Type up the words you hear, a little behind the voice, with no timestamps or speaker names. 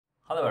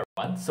Hello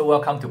everyone, so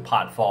welcome to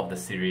part 4 of the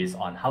series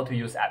on how to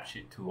use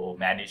Appsheet to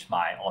manage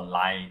my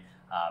online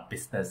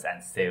business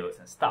and sales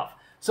and stuff.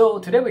 So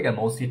today we're going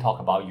to mostly talk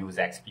about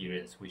user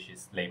experience, which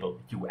is labeled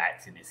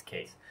UX in this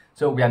case.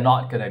 So we are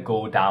not going to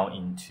go down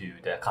into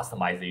the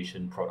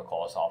customization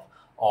protocols of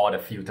all the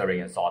filtering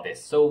and all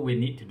this. So we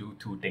need to do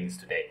two things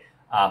today.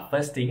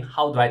 First thing,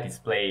 how do I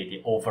display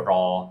the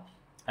overall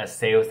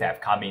sales that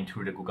have come in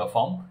through the Google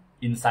form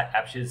inside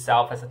Appsheet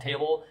itself as a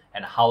table,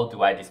 and how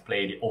do I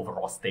display the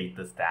overall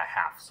status that I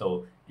have.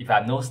 So if I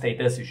have no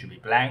status, it should be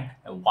blank,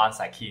 and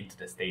once I key into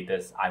the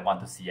status, I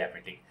want to see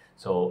everything.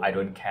 So I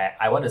don't care,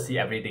 I want to see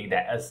everything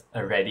that is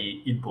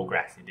already in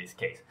progress in this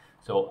case.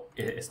 So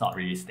it's not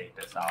really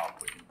status, I'll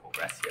put in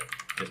progress here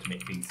just to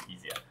make things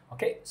easier.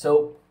 Okay,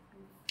 so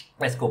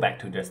let's go back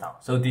to this now.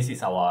 So this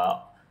is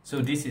our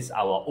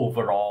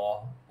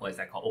overall, what is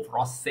that called,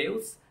 overall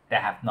sales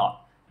that have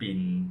not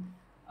been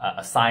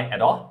assigned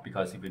at all,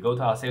 because if we go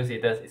to our sales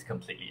status, it's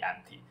completely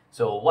empty.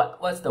 So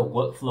what's the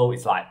workflow?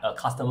 It's like a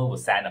customer will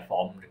send a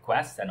form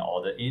request and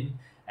order in,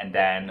 and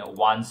then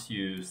once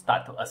you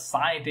start to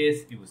assign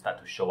this, it will start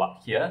to show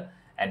up here,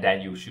 and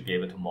then you should be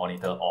able to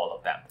monitor all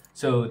of them.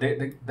 So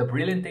the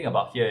brilliant thing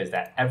about here is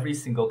that every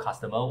single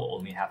customer will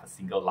only have a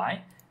single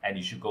line, and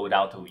you should go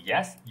down to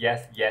yes,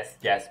 yes, yes,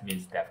 yes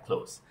means they've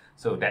closed.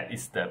 So that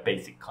is the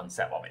basic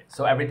concept of it.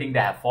 So everything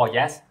that have 4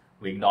 yes,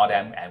 we ignore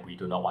them and we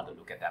do not want to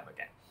look at them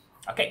again.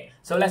 Okay,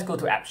 so let's go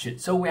to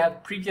Appsheet. So we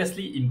have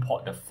previously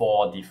imported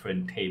 4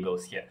 different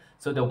tables here.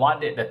 So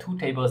the 2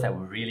 tables that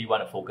we really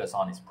want to focus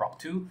on is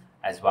Prop2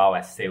 as well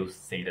as sales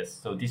status.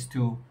 So these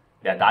 2,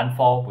 they're done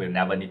for. We'll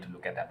never need to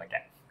look at them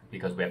again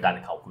because we have done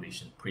the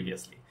calculation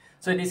previously.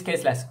 So in this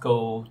case, let's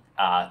go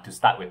to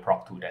start with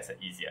Prop2. That's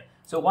easier.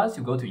 So once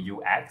you go to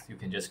UX, you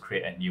can just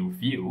create a new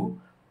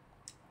view.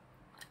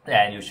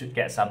 And you should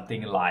get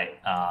something like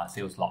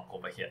sales log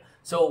over here.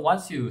 So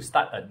once you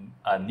start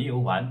a new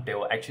one, they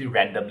will actually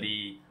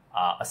randomly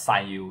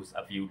assign you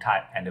a view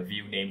type, and the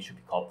view name should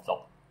be called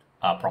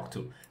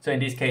Prop2. So in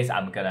this case,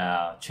 I'm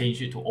gonna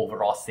change it to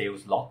overall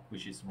sales log,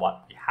 which is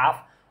what we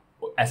have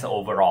as an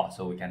overall,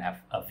 so we can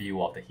have a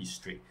view of the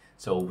history.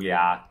 So we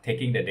are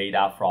taking the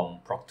data from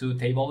Prop2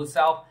 table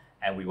itself,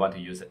 and we want to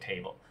use a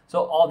table.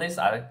 So all these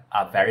are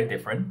very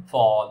different.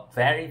 For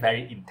very,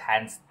 very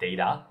intense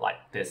data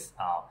like this,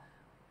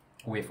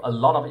 with a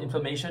lot of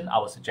information, I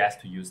would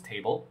suggest to use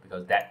table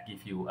because that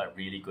gives you a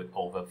really good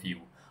overview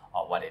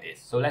of what it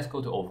is. So let's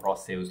go to overall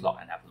sales log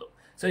and have a look.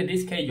 So in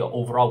this case, your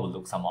overall will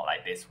look somewhat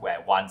like this, where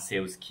one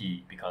sales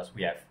key, because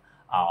we have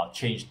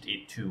changed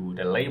it to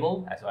the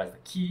label as well as the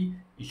key,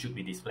 it should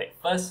be displayed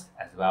first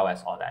as well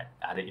as all that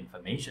other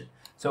information.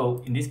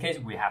 So in this case,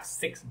 we have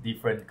 6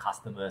 different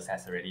customers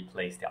has already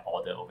placed their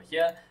order over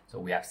here. So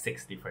we have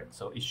 6 different,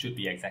 so it should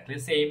be exactly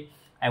the same.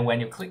 And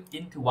when you click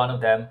into one of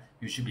them,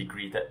 you should be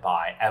greeted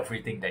by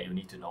everything that you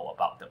need to know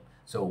about them.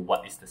 So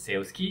what is the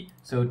sales key?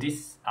 So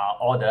this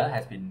order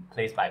has been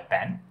placed by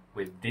Ben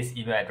with these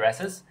email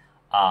addresses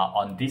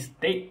on this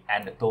date,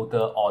 and the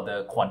total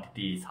order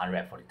quantity is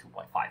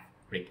 142.5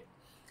 ringgit.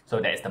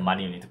 So that is the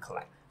money you need to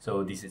collect.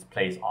 So this is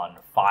placed on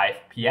 5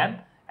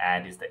 p.m.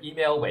 and it's the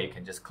email where you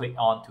can just click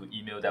on to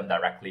email them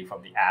directly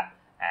from the app,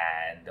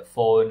 and the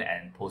phone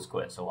and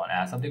postcode and so on.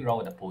 And something wrong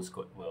with the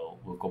postcode,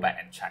 we'll go back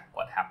and check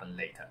what happened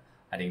later.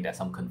 I think there's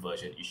some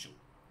conversion issue.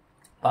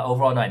 But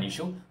overall, not an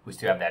issue. We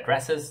still have the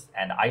addresses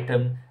and the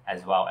item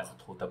as well as the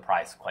total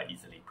price quite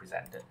easily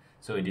presented.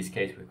 So in this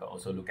case, we can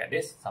also look at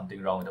this.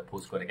 Something wrong with the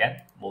postcode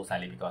again, most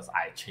likely because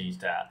I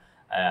changed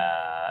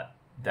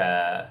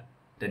the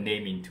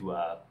name into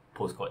a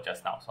postcode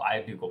just now. So I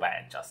have to go back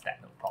and adjust that,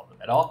 no problem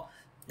at all.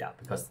 Yeah,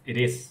 because it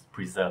is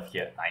preserved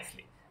here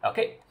nicely.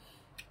 Okay,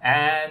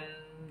 and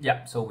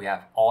yeah, so we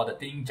have all the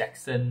things,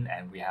 Jackson,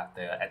 and we have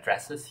the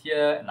addresses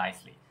here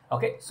nicely.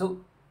 Okay,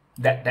 so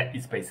that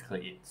is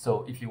basically it.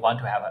 So if you want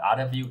to have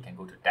another view, you can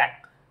go to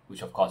deck,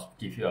 which of course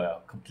gives you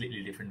a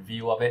completely different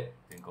view of it.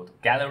 You can go to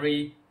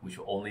gallery, which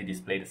will only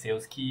display the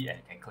sales key, and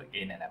you can click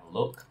in and have a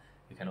look.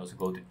 You can also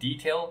go to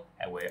detail,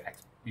 and where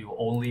we will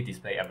only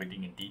display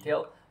everything in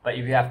detail. But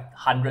if you have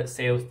 100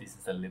 sales, this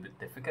is a little bit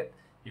difficult.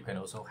 You can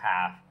also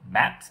have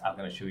maps. I'm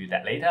going to show you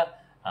that later.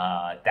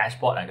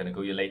 Dashboard, I'm going to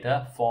go you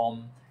later.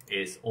 Form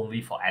is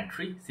only for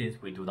entry.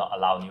 Since we do not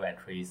allow new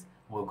entries,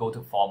 we'll go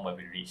to form when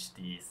we reach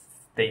the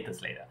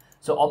status later.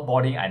 So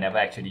onboarding, I never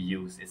actually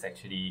use. It's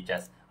actually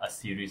just a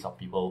series of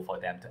people for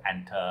them to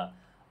enter.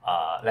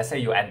 Let's say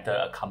you enter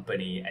a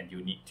company and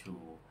you need to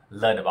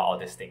learn about all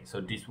these things.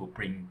 So this will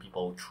bring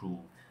people through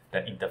the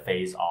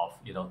interface of,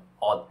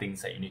 all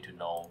things that you need to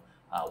know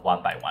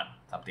one by one,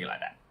 something like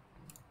that.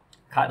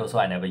 Card also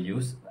I never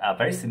use.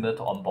 Very similar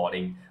to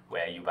onboarding,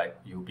 where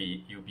you'll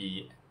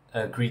be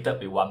greeted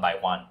with one by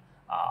one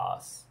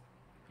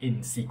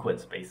in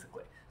sequence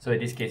basically. So in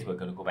this case, we're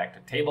going to go back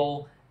to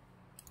table.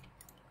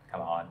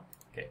 Come on.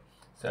 Okay,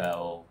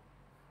 so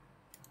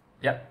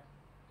yep,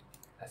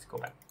 let's go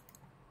back.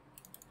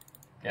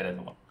 Yeah, that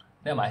doesn't work.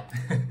 Never mind.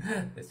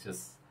 Let's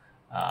just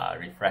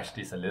refresh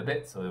this a little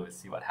bit so we'll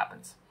see what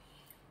happens.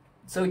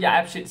 So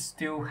yeah, Appsheet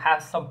still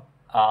has some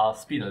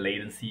speed and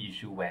latency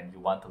issue when you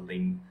want to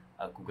link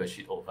a Google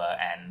Sheet over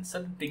and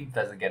certain things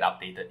doesn't get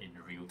updated in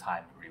real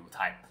time.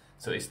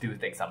 So it still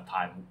takes some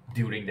time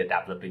during the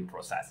developing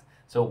process.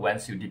 So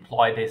once you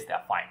deploy this,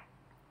 they're fine.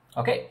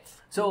 Okay,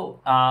 so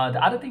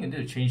the other thing you need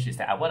to change is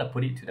that I want to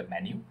put it to the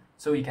menu.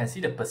 So you can see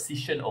the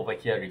position over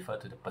here refer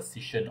to the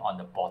position on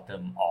the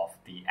bottom of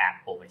the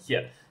app over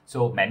here.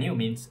 So menu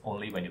means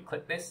only when you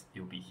click this,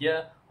 it will be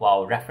here,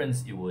 while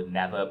reference, it will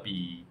never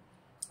be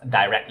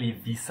directly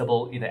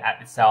visible in the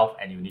app itself,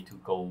 and you need to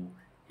go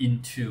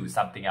into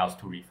something else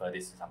to refer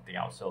this to something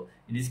else. So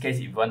in this case,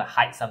 if you want to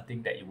hide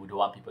something that you would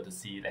want people to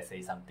see, let's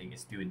say something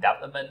is still in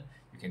development,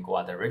 you can go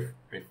under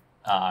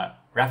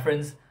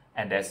reference,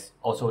 and there's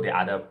also the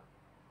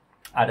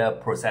other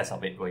process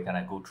of it we're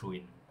gonna go through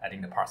in, I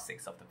think, the part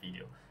 6 of the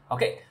video.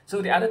 Okay,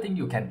 so the other thing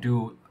you can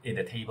do in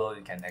the table,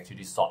 you can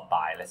actually sort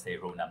by, let's say,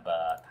 row number,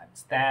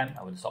 timestamp.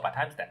 I want to sort by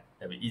timestamp.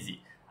 That'll be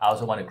easy. I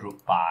also want to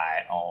group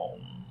by,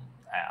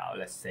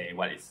 let's say,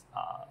 what is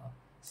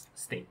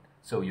state.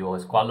 So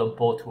yours Kuala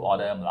Lumpur 2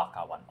 order,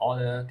 Melaka 1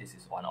 order. This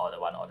is 1 order,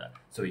 1 order.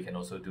 So you can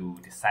also do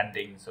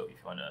descending. So if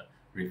you want to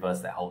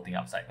reverse that whole thing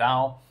upside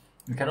down,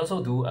 you can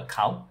also do a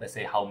count. Let's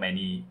say how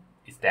many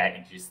is there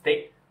in each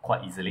state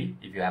quite easily.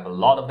 If you have a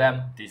lot of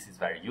them, this is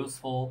very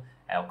useful.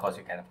 And of course,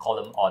 you can have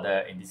column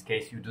order. In this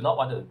case, you do not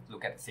want to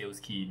look at the sales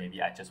key.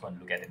 Maybe I just want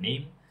to look at the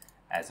name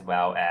as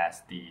well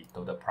as the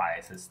total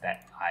prices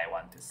that I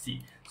want to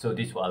see. So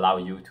this will allow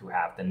you to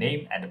have the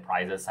name and the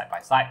prices side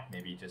by side.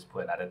 Maybe just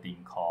put another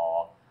thing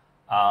called,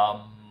 I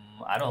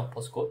don't know,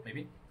 postcode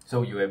maybe.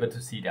 So you're able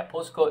to see their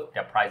postcode,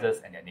 their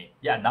prices, and their name.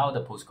 Yeah, now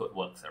the postcode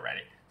works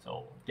already.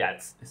 So yeah,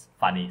 it's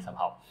funny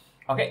somehow.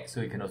 Okay,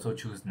 so you can also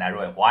choose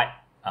narrow and wide.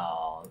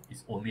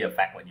 It's only a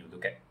fact when you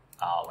look at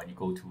when you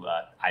go to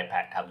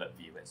iPad, tablet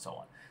view, and so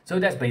on. So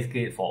that's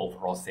basically it for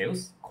overall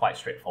sales. Quite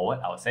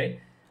straightforward, I would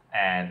say.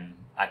 And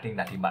I think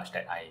nothing much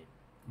that I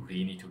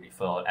really need to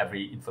refer.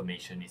 Every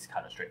information is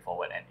kind of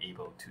straightforward and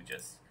able to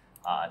just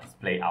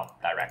display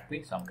out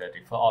directly. So I'm going to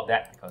refer all of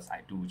that because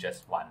I do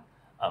just want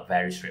a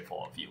very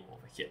straightforward view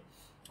over here.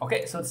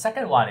 Okay, so the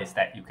second one is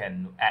that you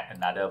can add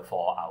another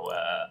for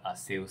our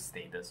sales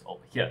status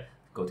over here.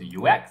 Go to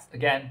UX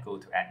again, go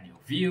to add new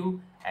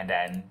view, and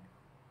then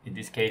in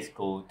this case,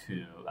 go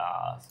to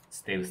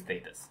sales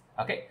status.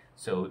 Okay,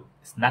 so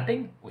it's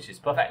nothing, which is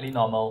perfectly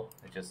normal.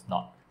 Let's just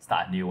not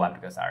start a new one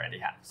because I already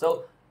have.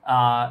 So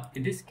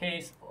in this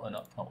case,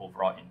 not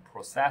overall in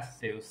process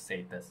sales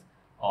status.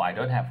 Oh, I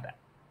don't have that.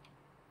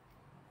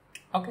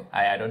 Okay,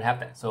 I don't have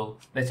that. So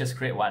let's just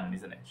create one,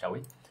 isn't it? Shall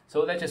we?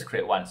 So let's just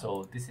create one.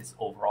 So this is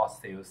overall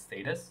sales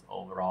status.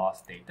 Overall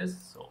status.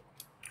 So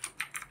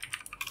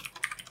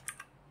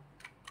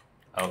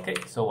okay,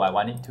 so I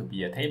want it to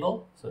be a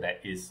table, so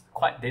that is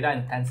quite data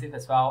intensive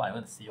as well. I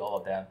want to see all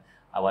of them.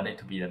 I want it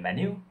to be the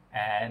menu,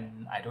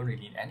 and I don't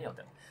really need any of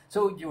them.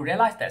 So you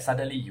realize that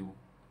suddenly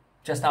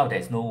just now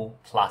there's no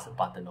plus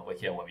button over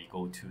here when we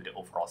go to the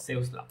overall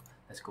sales log.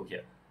 Let's go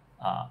here.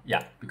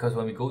 Yeah, because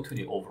when we go to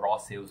the overall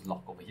sales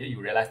log over here,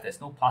 you realize there's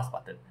no plus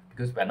button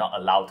because we're not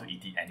allowed to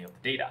edit any of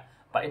the data.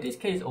 But in this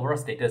case, overall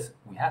status,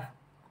 we have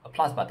a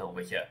plus button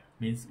over here.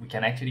 Means we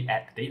can actually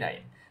add the data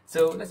in.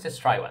 So let's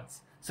just try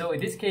once. So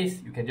in this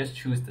case, you can just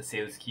choose the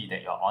sales key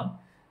that you're on.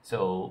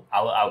 So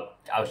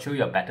I'll show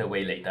you a better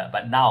way later.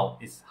 But now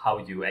is how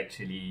you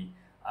actually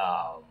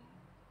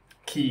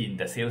key in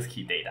the sales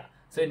key data.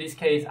 So in this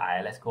case,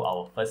 let's go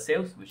our first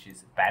sales, which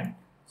is band.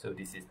 So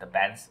this is the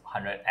band's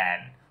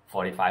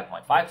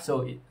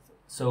 145.5.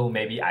 So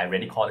maybe I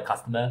already called the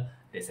customer.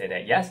 They say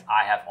that yes,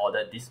 I have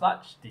ordered this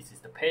much. This is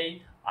the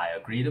pay. I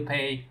agree to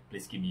pay.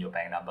 Please give me your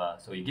bank number.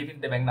 So you give him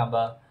the bank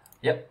number.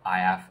 Yep, I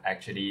have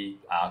actually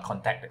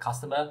contacted the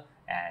customer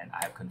and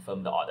I have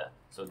confirmed the order.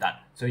 So done.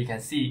 So you can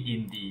see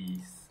in the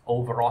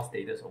overall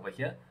status over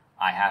here,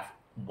 I have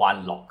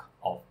one log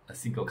of a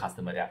single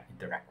customer that I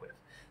interact with.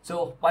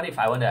 So what if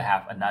I want to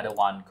have another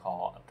one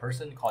called a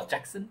person called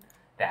Jackson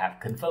that have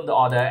confirmed the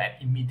order and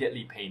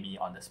immediately pay me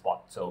on the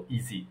spot. So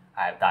easy,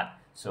 I have done.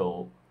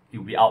 So it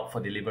will be out for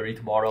delivery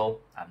tomorrow.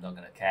 I'm not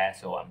going to care.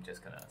 So I'm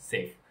just going to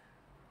save.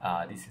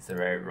 This is a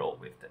rare row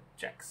with the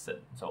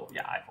Jackson. So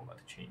yeah, I forgot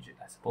to change it,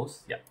 I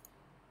suppose. Yeah.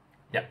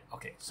 Yeah.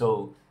 Okay.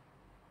 So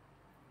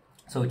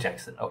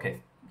Jackson.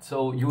 Okay.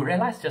 So you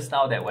realize just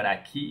now that when I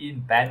key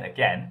in band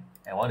again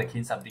and want to key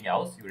in something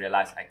else, you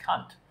realize I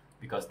can't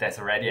because there's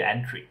already an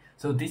entry.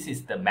 So this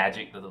is the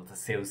magic of the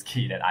sales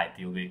key that I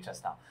deal with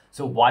just now.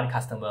 So one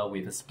customer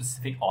with a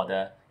specific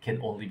order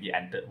can only be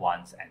entered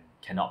once and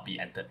cannot be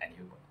entered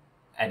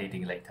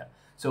anything later.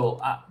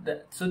 So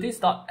so this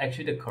is not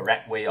actually the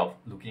correct way of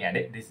looking at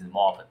it. This is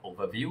more of an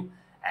overview,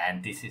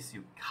 and this is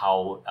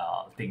how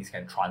things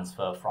can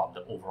transfer from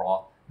the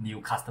overall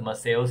new customer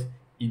sales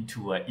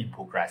into in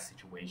progress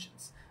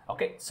situations.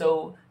 Okay,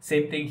 so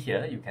same thing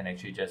here. You can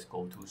actually just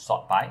go to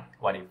sort by.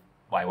 What if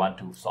I want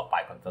to sort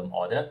by confirm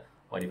order?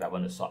 What if I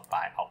want to sort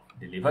by out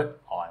delivered,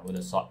 or I want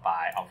to sort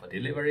by out for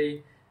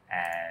delivery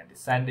and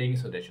descending?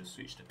 So that should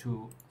switch the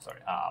two.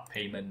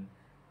 Payment.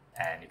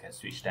 And you can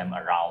switch them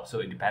around. So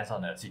it depends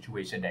on the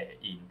situation that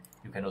you're in.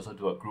 You can also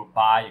do a group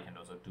by. You can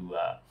also do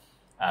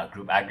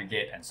group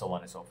aggregate, and so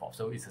on and so forth.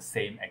 So it's the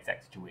same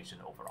exact situation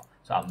overall.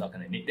 So I'm not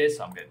going to need this,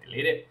 so I'm going to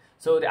delete it.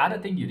 So the other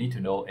thing you need to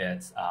know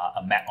is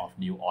a map of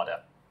new order.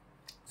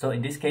 So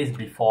in this case,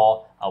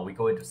 before we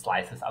go into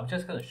slices, I'm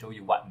just going to show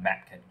you what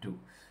map can do.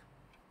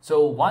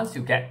 So once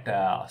you get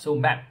the, so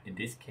map in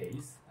this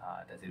case,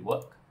 does it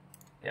work?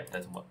 Yep, it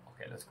doesn't work.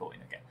 Okay, let's go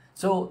in again.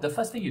 So the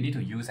first thing you need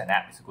to use an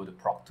app is to go to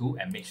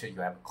proc2 and make sure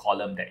you have a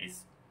column that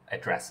is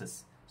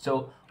addresses.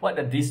 So what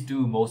does this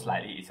do most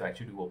likely is to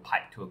actually go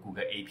pipe to a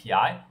Google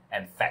API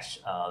and fetch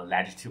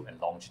latitude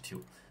and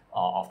longitude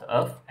of the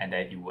Earth, and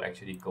then it will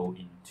actually go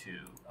into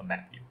a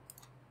map view.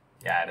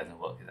 Yeah, it doesn't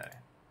work, is that it?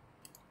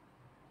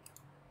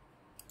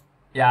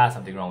 Yeah,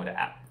 something wrong with the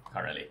app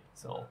currently.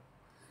 So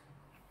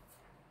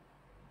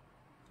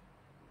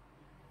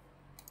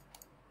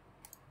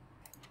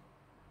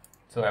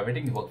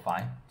everything worked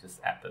fine, just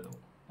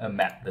a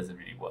map doesn't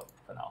really work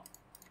for now.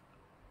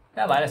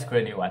 Yeah, but let's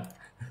create a new one.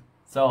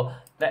 So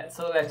let's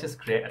just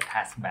create a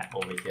task map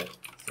over here.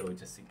 So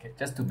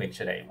just to make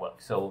sure that it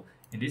works. So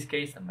in this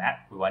case, the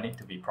map, we want it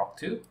to be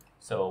proc2.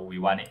 So we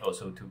want it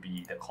also to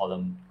be the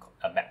column,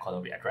 a map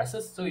column with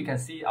addresses. So you can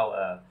see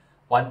our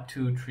 1,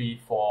 2,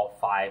 3, 4,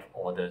 5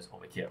 orders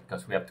over here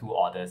because we have 2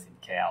 orders in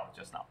KL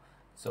just now.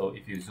 So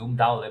if you zoom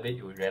down a little bit,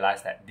 you will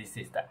realize that this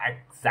is the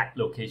exact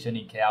location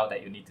in KL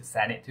that you need to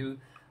send it to.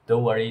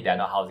 Don't worry, they're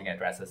not housing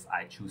addresses.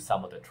 I choose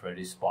some of the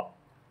tourist spot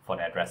for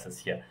the addresses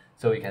here.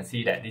 So you can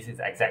see that this is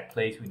the exact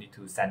place we need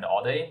to send the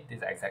order in. This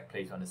is the exact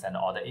place we want to send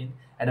the order in.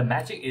 And the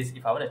magic is,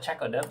 if I want to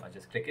check on them, I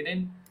just click it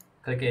in,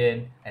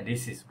 and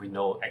this is, we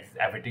know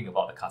everything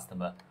about the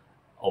customer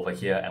over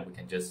here, and we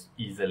can just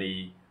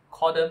easily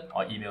call them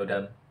or email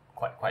them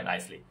quite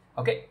nicely.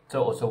 Okay,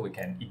 so also we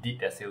can edit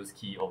their sales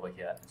key over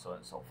here and so on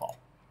and so forth.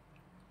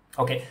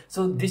 Okay,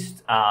 so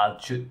this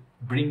should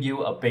bring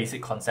you a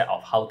basic concept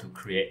of how to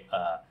create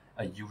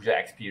a user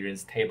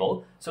experience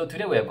table. So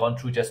today we have gone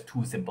through just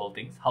 2 simple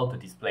things: how to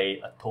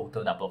display a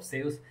total number of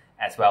sales,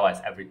 as well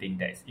as everything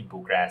that is in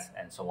progress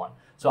and so on.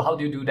 So how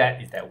do you do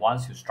that is that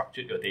once you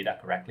structured your data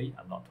correctly,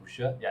 I'm not too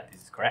sure, yeah,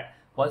 this is correct.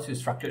 Once you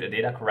structured the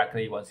data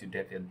correctly, once you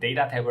have your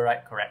data table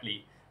right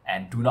correctly,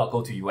 and do not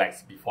go to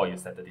UX before you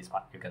settle this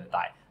part, you're going to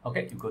die.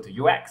 Okay, you go to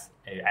UX,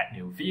 you add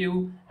new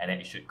view, and then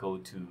you should go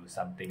to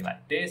something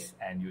like this,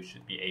 and you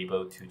should be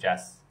able to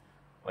just,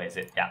 where is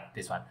it? Yeah,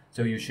 this one.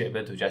 So you should be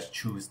able to just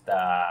choose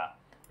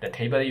the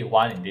table you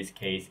want. In this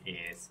case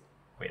is,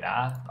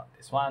 not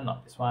this one,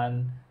 not this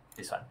one,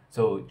 this one.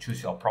 So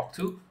choose your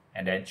proc2,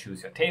 and then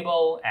choose your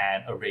table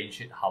and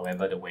arrange it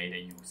however the way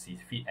that you see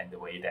fit and the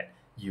way that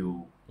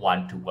you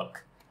want to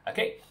work.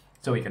 Okay.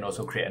 So we can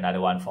also create another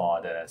one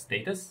for the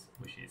status,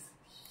 which is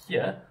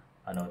here.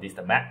 No, this is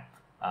the map.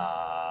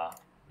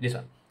 This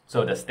one.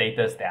 So the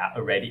status, they are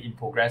already in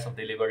progress of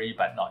delivery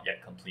but not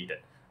yet completed.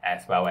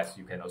 As well as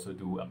you can also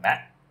do a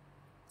map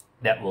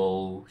that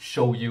will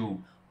show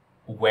you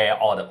where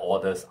all the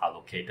orders are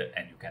located,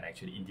 and you can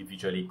actually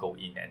individually go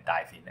in and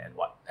dive in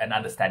and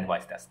understand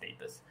what is their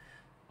status.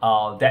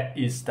 That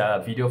is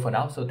the video for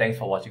now. So thanks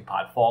for watching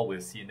part 4.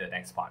 We'll see you in the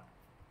next part.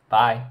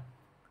 Bye.